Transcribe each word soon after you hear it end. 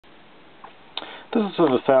This is for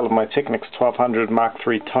the sale of my Technics 1200 Mark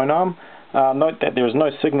III tone arm. Note that there is no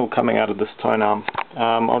signal coming out of this tone arm.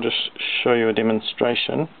 I'll just show you a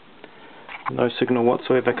demonstration. No signal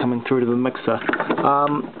whatsoever coming through to the mixer.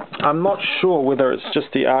 I'm not sure whether it's just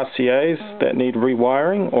the RCAs that need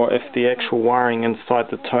rewiring or if the actual wiring inside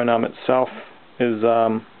the tone arm itself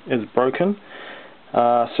is broken.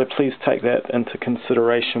 So please take that into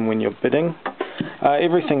consideration when you're bidding.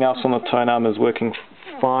 Everything else on the tone arm is working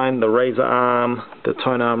fine. The razor arm, the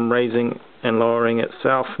tone arm raising and lowering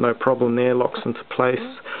itself, no problem there, locks into place.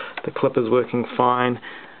 The clip is working fine.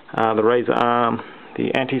 The razor arm,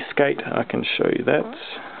 the anti-skate, I can show you that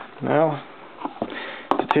now.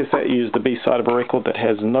 To test that, use the B side of a record that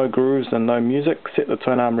has no grooves and no music. Set the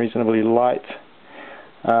tone arm reasonably light.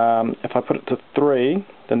 If I put it to 3,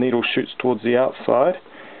 the needle shoots towards the outside.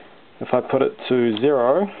 If I put it to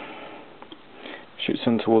 0, shoots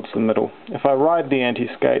in towards the middle. If I ride the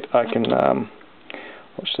anti-skate, I can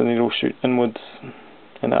watch the needle shoot inwards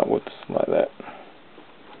and outwards like that.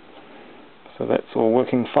 So that's all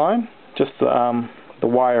working fine. Just the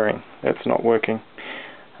wiring that's not working.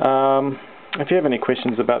 If you have any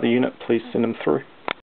questions about the unit, please send them through.